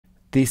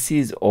This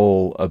is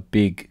all a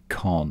big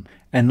con.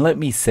 And let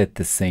me set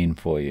the scene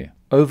for you.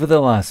 Over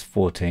the last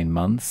 14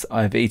 months,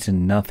 I've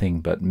eaten nothing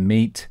but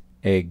meat,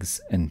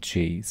 eggs, and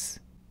cheese.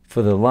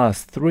 For the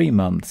last 3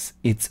 months,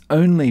 it's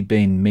only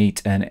been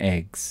meat and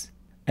eggs.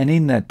 And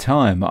in that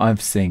time,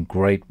 I've seen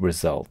great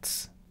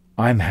results.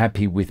 I'm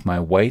happy with my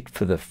weight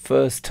for the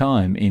first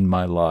time in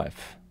my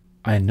life.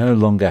 I no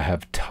longer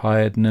have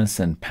tiredness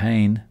and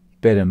pain,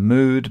 better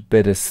mood,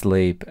 better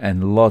sleep,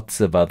 and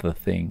lots of other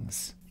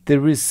things.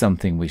 There is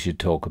something we should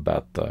talk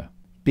about though,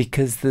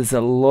 because there's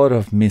a lot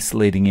of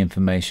misleading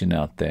information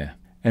out there,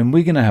 and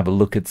we're going to have a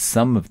look at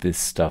some of this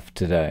stuff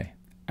today,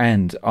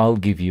 and I'll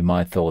give you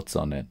my thoughts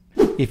on it.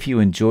 If you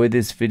enjoy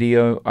this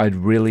video, I'd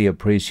really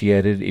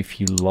appreciate it if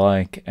you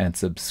like and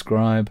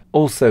subscribe.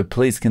 Also,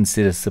 please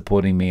consider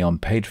supporting me on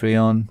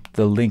Patreon.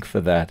 The link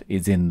for that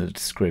is in the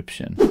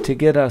description. To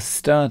get us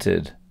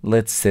started,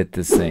 let's set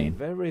the scene.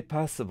 Very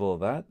passable,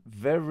 that.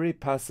 Very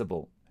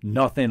passable.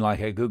 Nothing like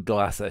a good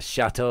glass of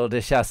Chateau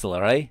de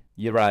Chasseler, eh?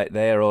 You're right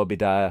there,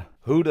 Obadiah.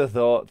 Who'd have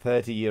thought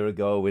 30 years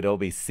ago we'd all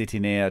be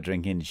sitting here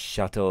drinking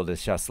Chateau de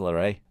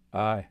Chasseler, eh?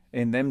 Aye,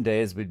 in them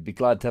days we'd be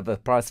glad to have a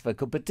price for a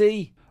cup of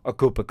tea. A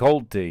cup of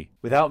cold tea,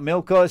 without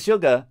milk or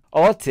sugar,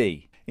 or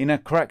tea, in a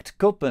cracked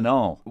cup and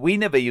all. We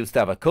never used to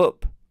have a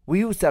cup. We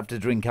used to have to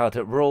drink out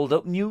of rolled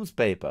up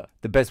newspaper.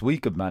 The best we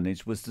could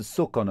manage was to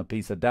suck on a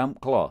piece of damp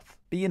cloth.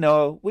 But you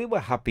know, we were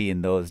happy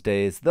in those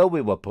days, though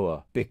we were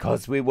poor.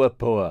 Because we were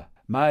poor.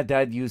 My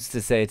dad used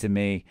to say to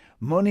me,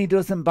 "Money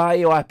doesn't buy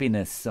you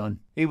happiness, son."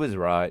 He was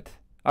right.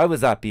 I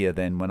was happier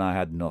then when I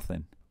had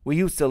nothing. We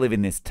used to live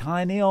in this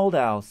tiny old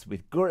house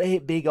with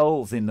great big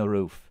holes in the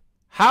roof.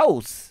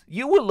 House?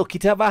 You were lucky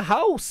to have a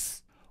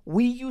house.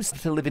 We used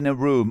to live in a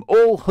room,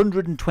 all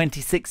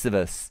 126 of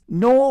us.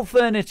 No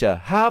furniture,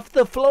 half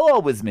the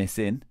floor was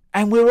missing.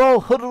 And we were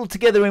all huddled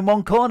together in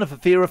one corner for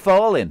fear of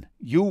falling.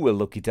 You were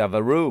lucky to have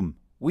a room.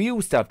 We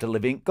used to have to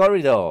live in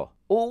corridor.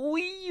 Oh,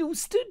 we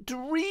used to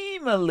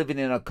dream of living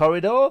in a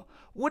corridor.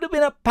 Would have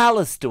been a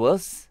palace to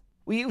us.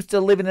 We used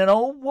to live in an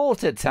old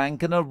water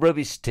tank and a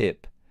rubbish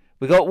tip.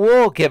 We got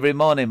woke every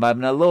morning by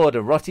having a load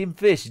of rotting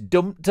fish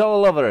dumped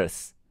all over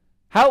us.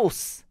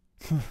 House?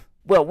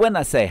 Well, when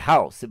I say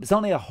house, it was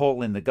only a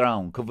hole in the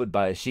ground covered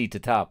by a sheet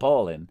of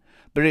tarpaulin,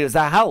 but it was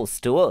a house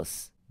to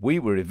us. We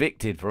were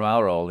evicted from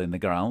our hole in the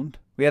ground.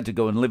 We had to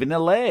go and live in a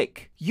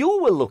lake.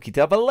 You were lucky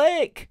to have a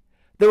lake.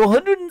 There were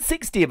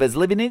 160 of us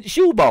living in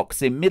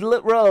shoebox in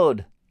Middlet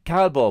Road.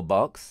 Cardboard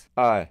box?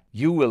 Aye,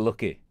 you were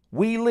lucky.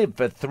 We lived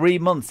for 3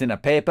 months in a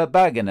paper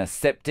bag and a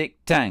septic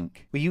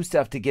tank. We used to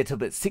have to get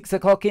up at 6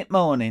 o'clock in the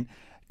morning,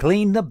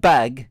 clean the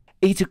bag,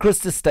 eat a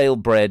crust of stale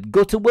bread,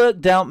 go to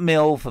work down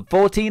mill for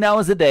 14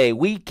 hours a day,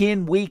 week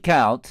in, week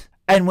out.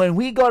 And when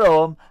we got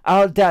home,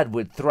 our dad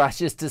would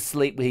thrash us to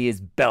sleep with his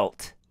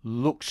belt.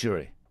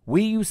 Luxury.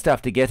 We used to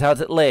have to get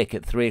out at lake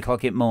at 3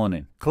 o'clock in the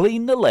morning,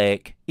 clean the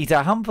lake, eat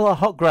a handful of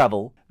hot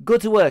gravel, go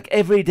to work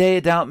every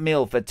day down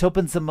mill for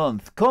 2pence a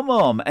month, come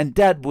home and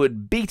Dad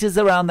would beat us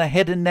around the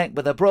head and neck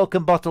with a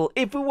broken bottle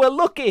if we were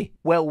lucky.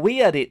 Well, we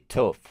had it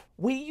tough.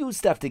 We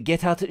used to have to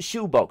get out at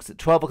shoebox at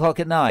 12 o'clock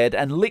at night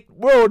and lick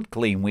road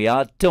clean with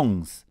our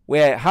tongues. We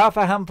ate half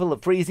a handful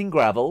of freezing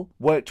gravel,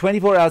 worked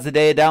 24 hours a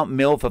day down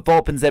mill for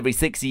 4pence every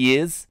 6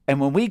 years, and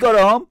when we got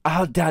home,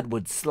 our dad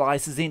would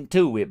slice us in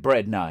two with a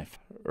bread knife.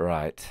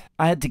 Right.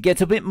 I had to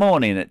get up in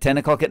morning at 10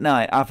 o'clock at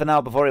night, half an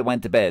hour before I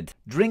went to bed,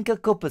 drink a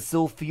cup of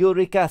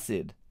sulfuric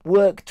acid,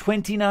 work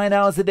 29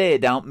 hours a day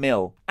down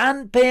mill,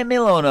 and pay a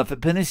mill owner for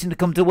permission to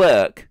come to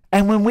work.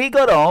 And when we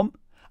got home,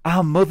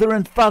 our mother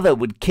and father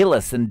would kill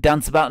us and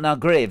dance about in our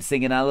graves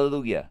singing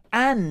hallelujah.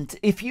 And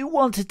if you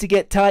wanted to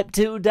get type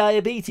 2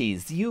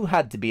 diabetes, you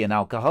had to be an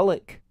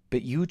alcoholic.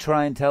 But you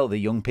try and tell the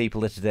young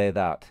people of today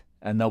that,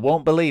 and they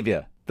won't believe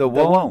you. They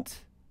won't.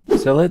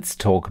 So let's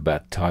talk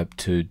about type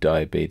 2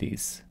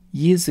 diabetes.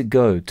 Years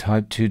ago,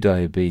 type 2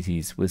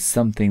 diabetes was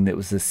something that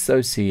was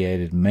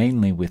associated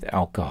mainly with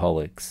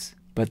alcoholics.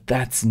 But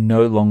that's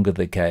no longer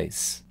the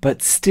case.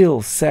 But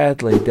still,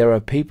 sadly, there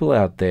are people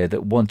out there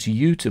that want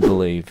you to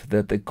believe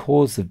that the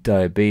cause of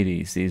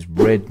diabetes is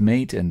red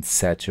meat and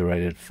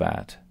saturated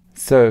fat.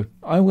 So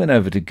I went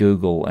over to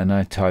Google and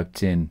I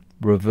typed in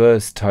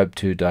reverse type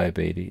 2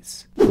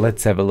 diabetes.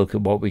 Let's have a look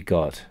at what we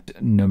got.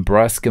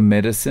 Nebraska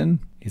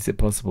medicine. Is it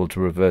possible to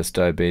reverse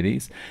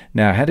diabetes?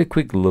 Now, I had a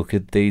quick look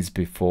at these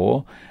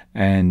before,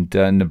 and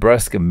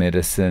Nebraska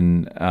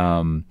medicine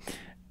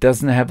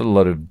doesn't have a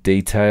lot of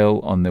detail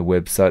on their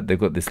website. They've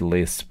got this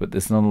list, but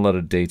there's not a lot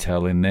of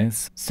detail in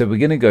this. So we're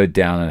going to go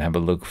down and have a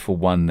look for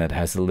one that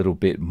has a little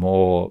bit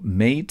more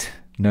meat,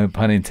 no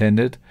pun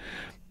intended.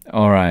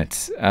 All right,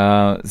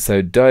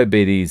 so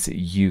Diabetes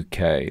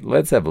UK.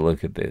 Let's have a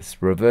look at this.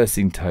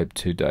 Reversing type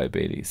 2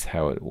 diabetes,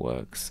 how it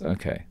works.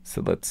 Okay,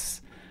 so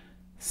let's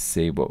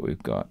see what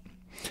we've got.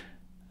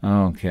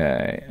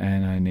 Okay,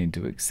 and I need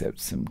to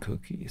accept some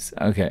cookies.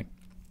 Okay.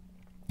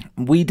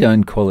 We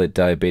don't call it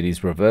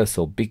diabetes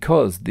reversal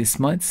because this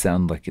might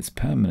sound like it's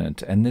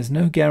permanent and there's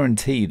no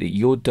guarantee that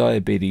your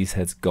diabetes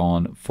has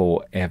gone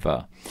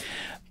forever.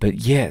 But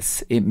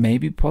yes, it may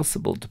be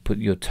possible to put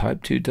your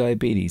type 2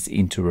 diabetes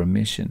into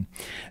remission.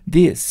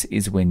 This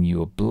is when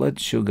your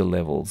blood sugar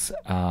levels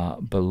are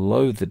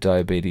below the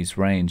diabetes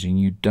range and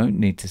you don't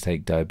need to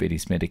take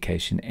diabetes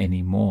medication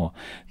anymore.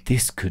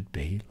 This could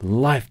be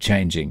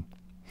life-changing.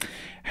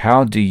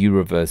 How do you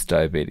reverse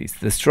diabetes?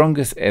 The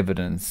strongest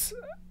evidence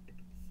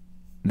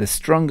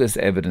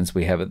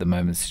we have at the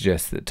moment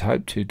suggests that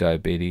type 2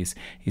 diabetes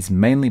is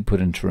mainly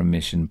put into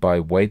remission by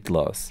weight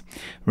loss.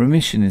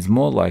 Remission is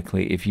more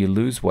likely if you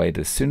lose weight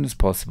as soon as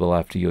possible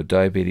after your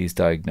diabetes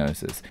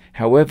diagnosis.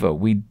 However,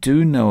 we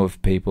do know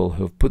of people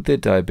who have put their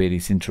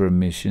diabetes into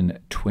remission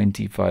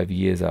 25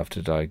 years after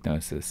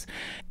diagnosis.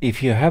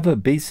 If you have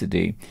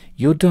obesity,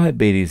 your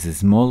diabetes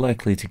is more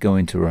likely to go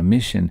into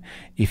remission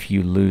if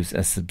you lose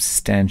a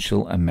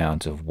substantial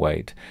amount of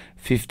weight.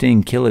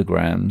 15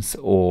 kilograms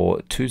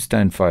or 2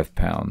 stone 5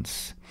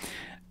 pounds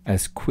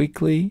as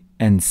quickly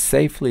and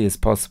safely as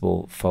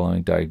possible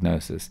following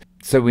diagnosis.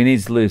 So we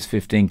need to lose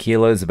 15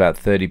 kilos, about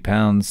 30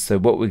 pounds. So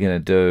what we're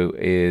going to do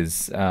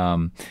is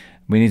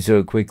we need to do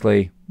it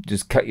quickly.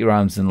 Just cut your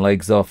arms and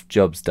legs off,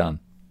 job's done.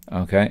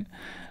 Okay?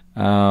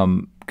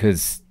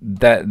 Because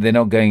they're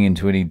not going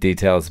into any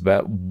details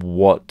about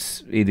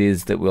what it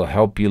is that will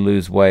help you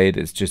lose weight.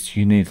 It's just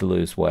you need to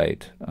lose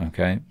weight.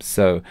 Okay?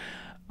 So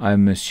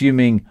I'm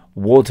assuming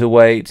water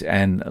weight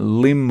and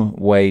limb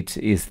weight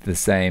is the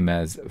same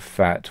as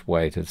fat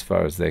weight as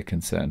far as they're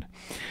concerned.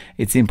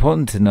 It's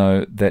important to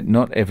know that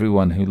not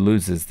everyone who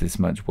loses this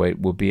much weight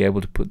will be able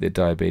to put their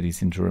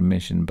diabetes into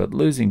remission, but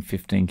losing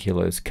 15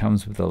 kilos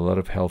comes with a lot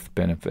of health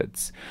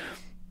benefits.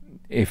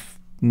 If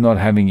not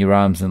having your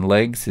arms and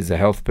legs is a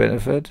health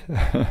benefit,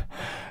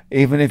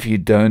 even if you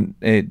don't,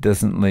 it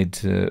doesn't lead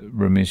to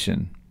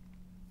remission.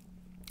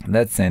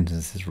 That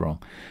sentence is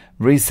wrong.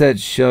 Research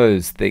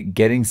shows that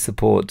getting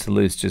support to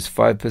lose just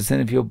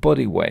 5% of your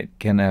body weight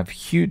can have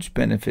huge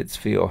benefits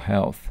for your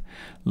health.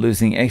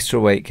 Losing extra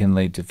weight can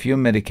lead to fewer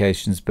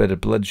medications, better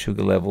blood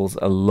sugar levels,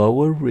 a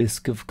lower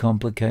risk of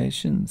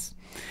complications.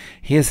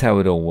 Here's how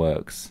it all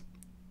works.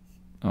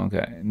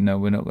 Okay, no,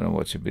 we're not going to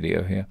watch a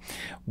video here.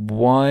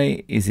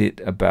 Why is it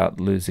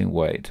about losing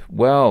weight?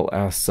 Well,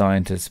 our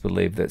scientists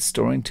believe that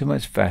storing too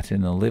much fat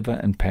in the liver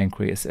and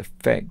pancreas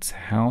affects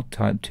how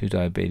type 2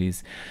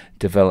 diabetes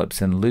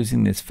develops, and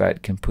losing this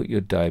fat can put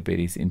your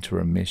diabetes into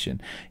remission.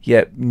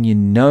 Yet, you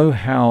know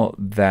how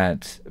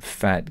that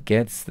fat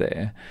gets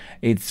there.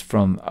 It's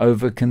from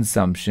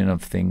overconsumption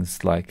of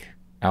things like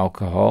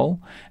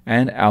alcohol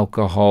and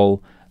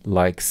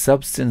alcohol-like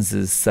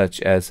substances such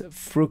as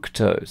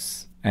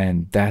fructose.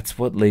 And that's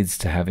what leads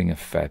to having a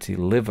fatty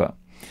liver.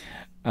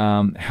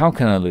 How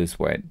can I lose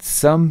weight?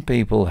 Some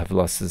people have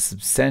lost a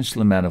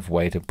substantial amount of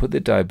weight and put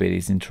their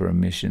diabetes into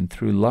remission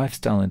through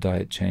lifestyle and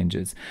diet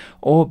changes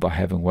or by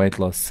having weight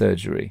loss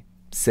surgery.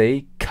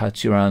 See,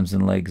 cut your arms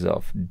and legs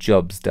off,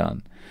 job's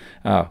done.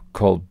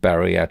 Called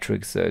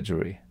bariatric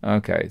surgery.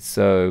 Okay,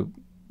 so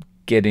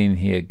get in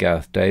here,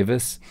 Garth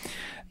Davis.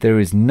 There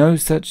is no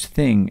such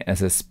thing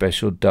as a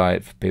special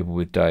diet for people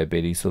with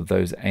diabetes or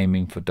those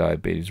aiming for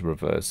diabetes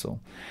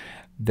reversal.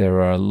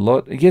 There are a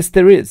lot. Yes,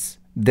 there is.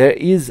 There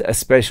is a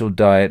special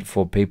diet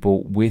for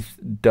people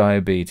with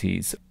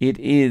diabetes. It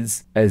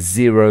is a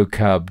zero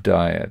carb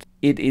diet.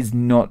 It is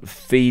not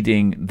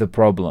feeding the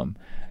problem.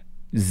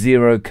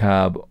 Zero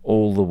carb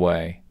all the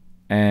way.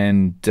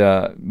 And,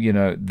 you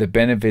know, the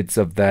benefits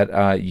of that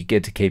are you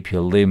get to keep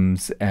your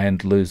limbs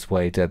and lose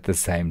weight at the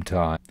same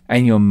time.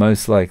 And you're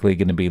most likely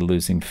going to be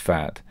losing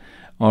fat.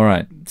 All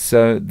right,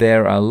 so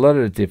there are a lot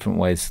of different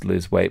ways to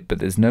lose weight, but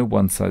there's no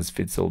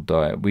one-size-fits-all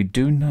diet. We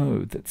do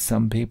know that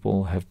some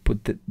people have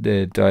put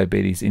their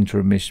diabetes into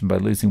remission by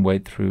losing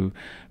weight through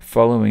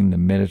following the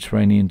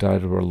Mediterranean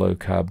diet or a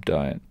low-carb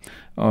diet.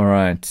 All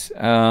right,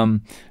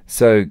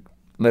 so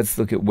let's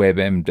look at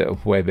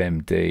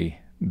WebMD.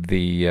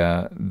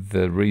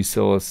 The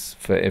resource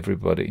for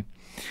everybody.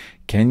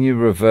 Can you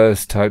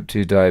reverse type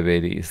 2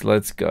 diabetes?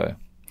 Let's go.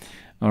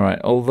 All right,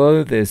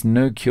 although there's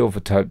no cure for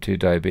type 2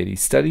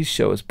 diabetes, studies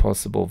show it's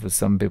possible for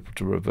some people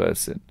to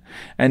reverse it.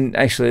 And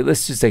actually,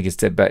 let's just take a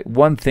step back.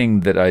 One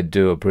thing that I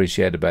do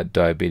appreciate about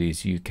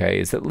Diabetes UK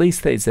is at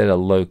least they said a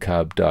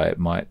low-carb diet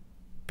might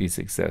be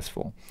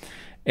successful.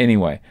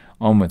 Anyway,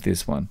 on with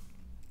this one.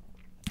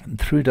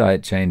 Through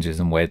diet changes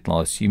and weight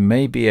loss, you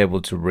may be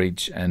able to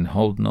reach and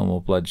hold normal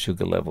blood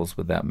sugar levels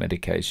without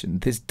medication.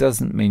 This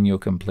doesn't mean you're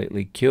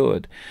completely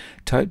cured.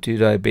 Type 2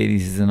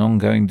 diabetes is an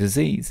ongoing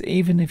disease,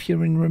 even if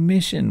you're in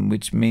remission,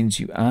 which means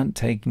you aren't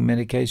taking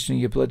medication or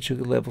your blood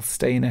sugar levels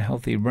stay in a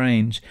healthy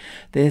range.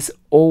 There's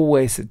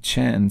always a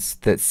chance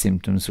that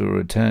symptoms will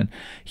return.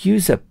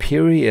 Use a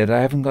period.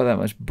 I haven't got that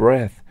much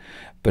breath.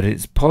 But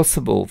it's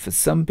possible for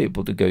some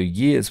people to go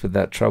years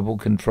without trouble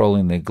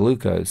controlling their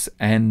glucose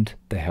and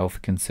the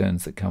health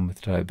concerns that come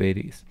with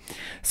diabetes.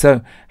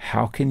 So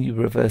how can you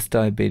reverse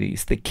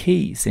diabetes? The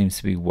key seems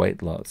to be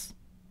weight loss.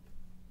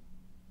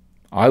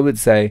 I would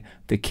say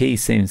the key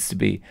seems to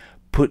be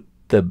put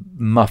the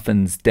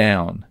muffins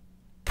down.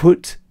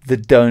 Put the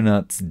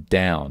donuts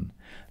down.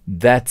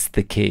 That's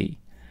the key.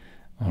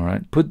 All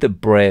right, put the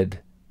bread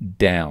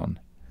down.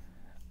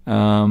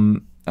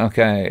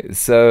 Okay,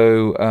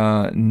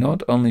 so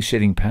not only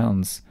can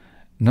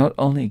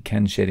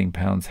shedding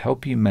pounds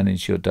help you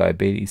manage your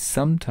diabetes,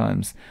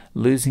 sometimes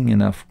losing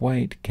enough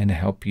weight can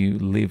help you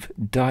live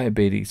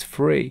diabetes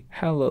free.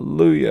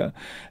 Hallelujah!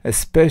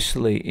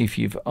 Especially if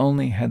you've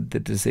only had the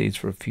disease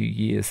for a few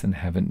years and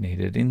haven't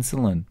needed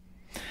insulin.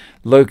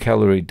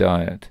 Low-calorie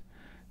diet.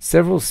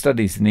 Several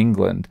studies in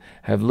England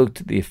have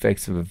looked at the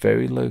effects of a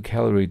very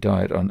low-calorie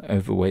diet on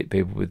overweight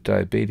people with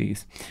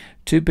diabetes.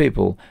 Two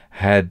people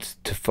had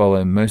to follow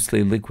a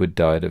mostly liquid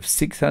diet of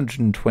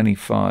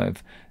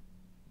 625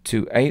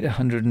 to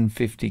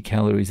 850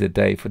 calories a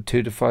day for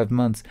 2 to 5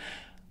 months.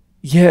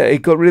 Yeah,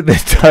 it got rid of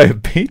their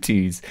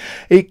diabetes.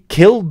 It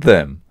killed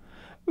them.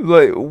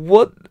 Like,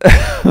 what?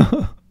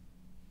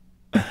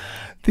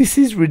 This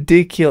is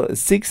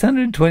ridiculous.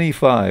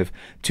 625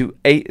 to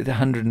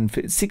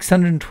 850,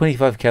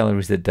 625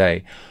 calories a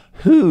day.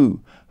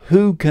 Who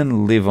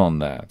can live on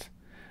that?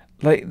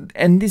 Like,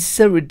 and this is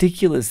so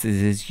ridiculous. This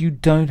is, you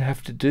don't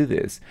have to do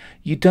this.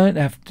 You don't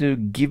have to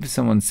give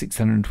someone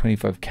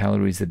 625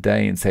 calories a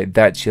day and say,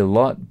 that's your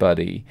lot,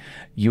 buddy.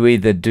 You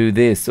either do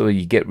this or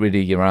you get rid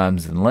of your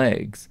arms and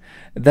legs.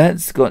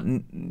 That's got,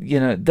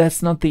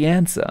 that's not the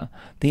answer.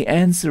 The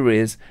answer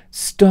is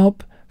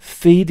stop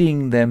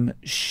feeding them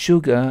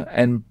sugar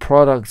and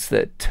products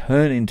that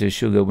turn into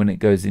sugar when it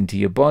goes into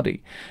your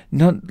body.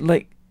 Not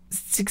like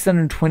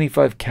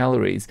 625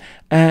 calories,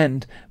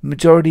 and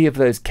majority of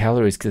those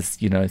calories, because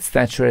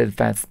saturated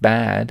fat's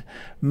bad,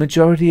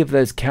 majority of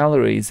those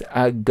calories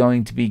are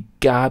going to be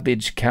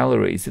garbage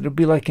calories. It'll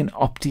be like an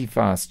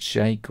OptiFast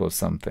shake or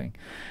something.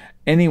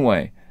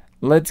 Anyway,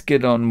 let's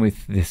get on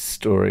with this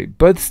story.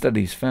 Both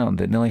studies found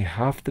that nearly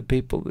half the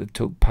people that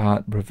took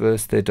part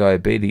reversed their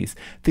diabetes.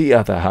 The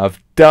other half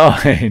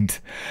died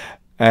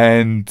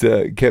and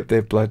kept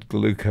their blood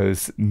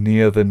glucose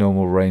near the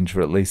normal range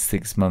for at least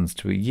 6 months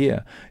to a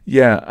year.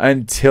 Yeah,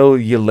 until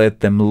you let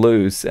them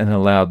loose and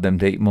allowed them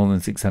to eat more than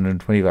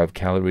 625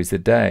 calories a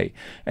day,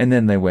 and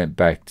then they went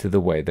back to the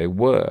way they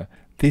were.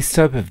 This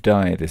type of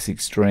diet is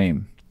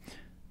extreme.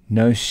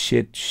 No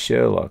shit,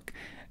 Sherlock.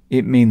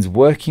 It means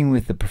working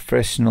with a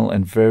professional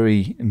and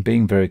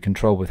being very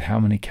controlled with how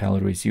many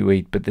calories you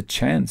eat, but the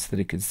chance that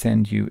it could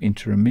send you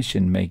into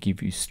remission may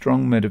give you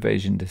strong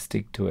motivation to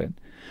stick to it.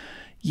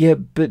 Yeah,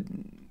 but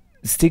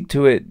stick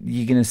to it.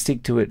 You're going to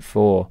stick to it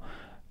for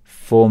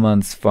 4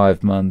 months,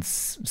 5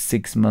 months,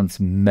 6 months,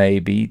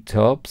 maybe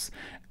tops.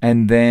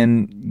 And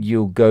then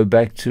you'll go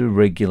back to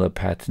regular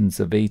patterns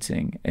of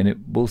eating. And it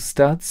will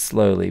start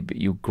slowly, but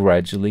you'll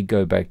gradually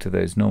go back to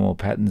those normal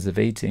patterns of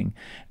eating.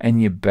 And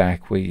you're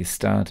back where you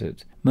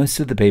started.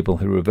 Most of the people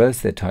who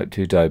reversed their type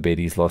 2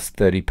 diabetes lost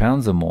 30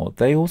 pounds or more.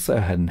 They also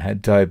hadn't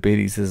had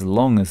diabetes as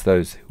long as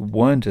those who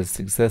weren't as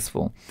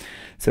successful.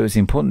 So it's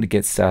important to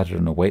get started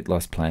on a weight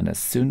loss plan as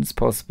soon as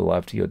possible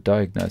after you're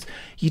diagnosed.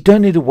 You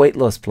don't need a weight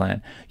loss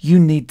plan. You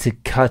need to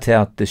cut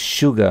out the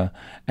sugar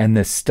and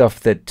the stuff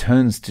that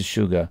turns to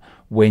sugar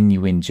when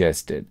you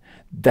ingest it.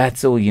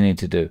 That's all you need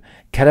to do.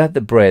 Cut out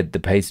the bread, the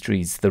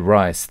pastries, the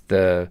rice,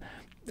 the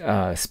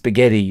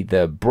spaghetti,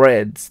 the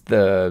breads,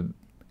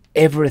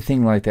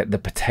 everything like that, the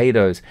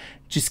potatoes.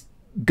 Just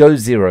go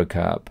zero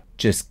carb.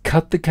 Just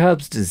cut the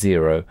carbs to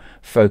zero.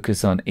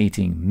 Focus on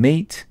eating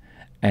meat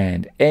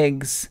and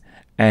eggs.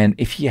 And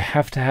if you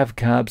have to have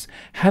carbs,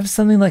 have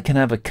something like an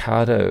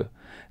avocado.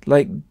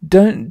 Like,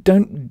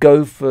 don't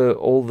go for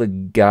all the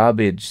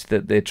garbage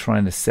that they're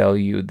trying to sell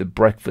you, the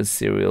breakfast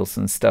cereals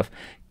and stuff.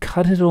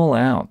 Cut it all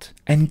out.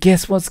 And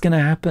guess what's going to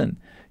happen?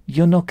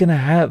 You're not going to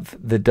have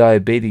the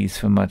diabetes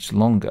for much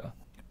longer.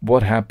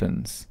 What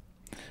happens?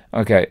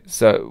 Okay,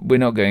 so we're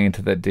not going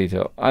into that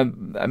detail. I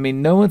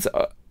mean, no one's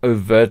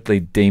overtly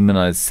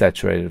demonized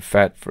saturated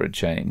fat for a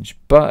change,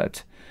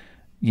 but,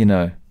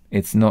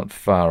 it's not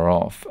far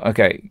off.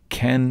 Okay,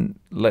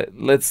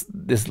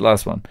 this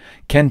last one.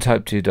 Can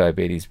type 2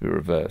 diabetes be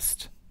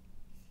reversed?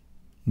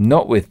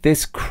 Not with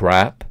this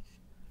crap.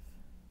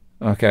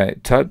 Okay,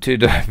 type 2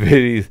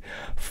 diabetes,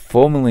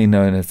 formerly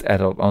known as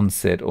adult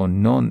onset or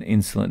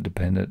non-insulin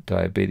dependent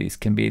diabetes,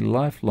 can be a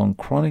lifelong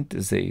chronic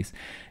disease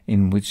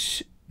in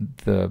which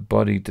the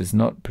body does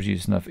not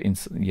produce enough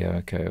insulin.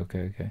 Yeah,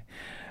 okay.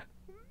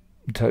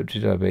 Type 2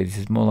 diabetes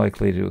is more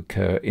likely to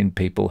occur in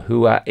people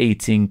who are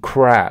eating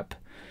crap,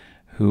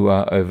 who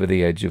are over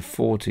the age of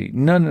 40.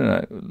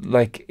 No.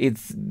 Like,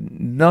 it's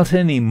not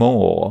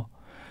anymore.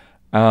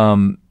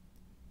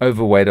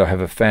 Overweight or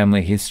have a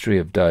family history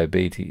of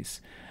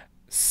diabetes.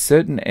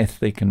 Certain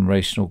ethnic and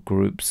racial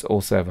groups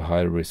also have a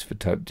higher risk for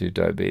type 2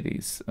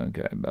 diabetes.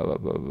 Okay, blah, blah,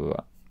 blah, blah,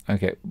 blah.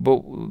 Okay,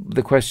 well,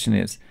 the question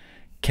is,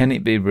 can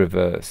it be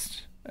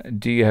reversed?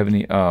 Do you have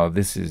any... Oh,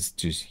 this is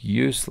just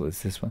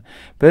useless, this one.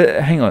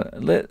 But hang on,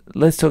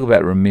 let's talk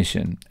about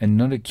remission and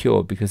not a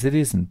cure, because it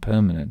isn't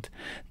permanent.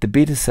 The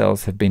beta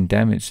cells have been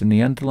damaged and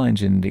the underlying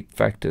genetic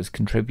factors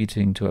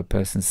contributing to a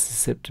person's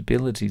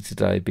susceptibility to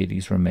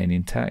diabetes remain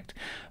intact.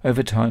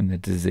 Over time, the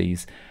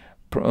disease...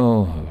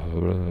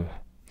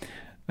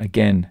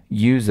 Again,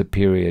 use a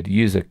period,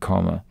 use a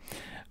comma.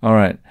 All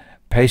right.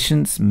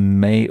 Patients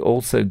may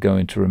also go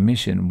into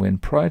remission when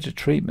prior to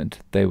treatment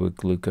they were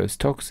glucose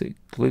toxic.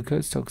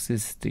 Glucose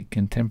toxicity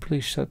can temporarily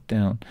shut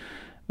down.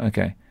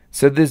 Okay,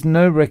 so there's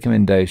no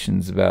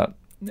recommendations about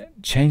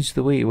change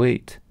the way you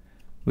eat.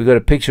 We've got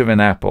a picture of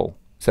an apple.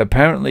 So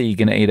apparently you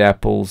can eat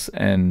apples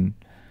and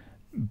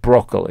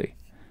broccoli.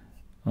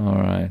 All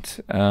right.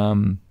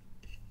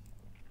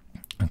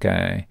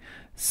 Okay.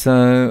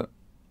 So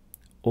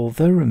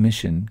although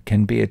remission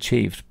can be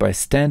achieved by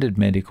standard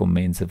medical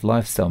means of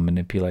lifestyle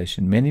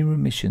manipulation, many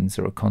remissions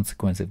are a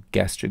consequence of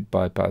gastric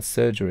bypass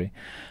surgery.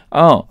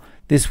 Oh,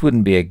 this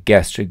wouldn't be a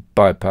gastric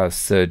bypass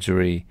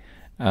surgery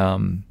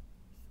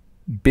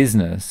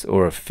business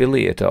or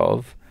affiliate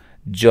of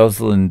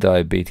Joslin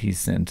Diabetes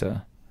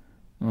Center.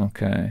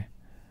 Okay.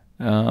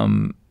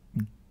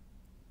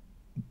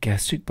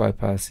 Gastric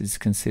bypass is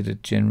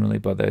considered generally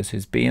by those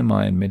whose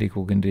BMI and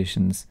medical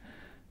conditions.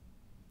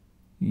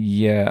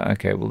 Yeah,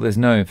 okay, well, there's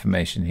no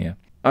information here.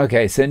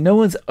 Okay, so no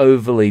one's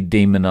overly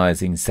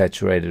demonizing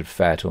saturated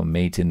fat or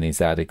meat in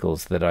these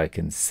articles that I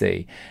can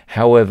see.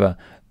 However,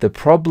 the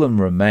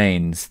problem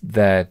remains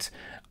that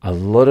a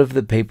lot of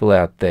the people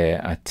out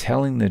there are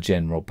telling the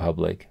general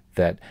public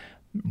that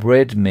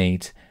red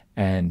meat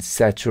and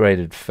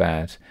saturated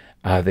fat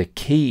are the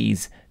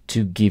keys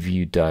to give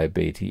you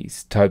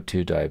diabetes, type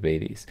 2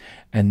 diabetes.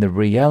 And the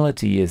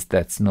reality is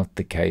that's not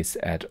the case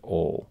at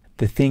all.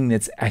 The thing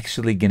that's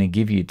actually going to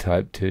give you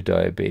type 2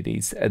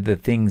 diabetes are the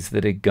things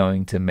that are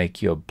going to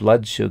make your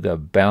blood sugar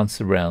bounce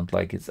around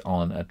like it's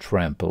on a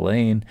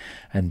trampoline.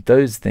 And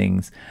those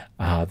things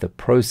are the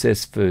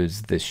processed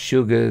foods, the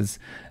sugars,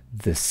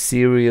 the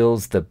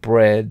cereals, the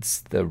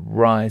breads, the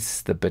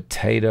rice, the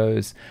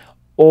potatoes,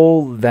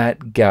 all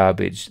that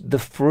garbage, the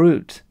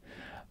fruit.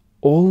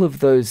 All of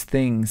those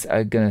things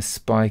are going to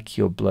spike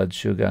your blood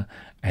sugar,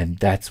 and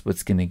that's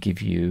what's going to give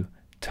you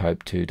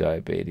type 2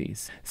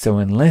 diabetes. So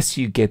unless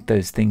you get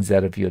those things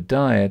out of your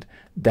diet,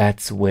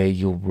 that's where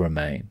you'll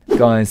remain.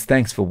 Guys,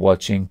 thanks for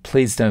watching.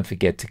 Please don't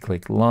forget to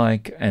click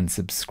like and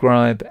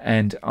subscribe,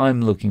 and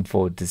I'm looking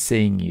forward to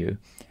seeing you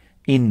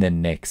in the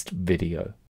next video.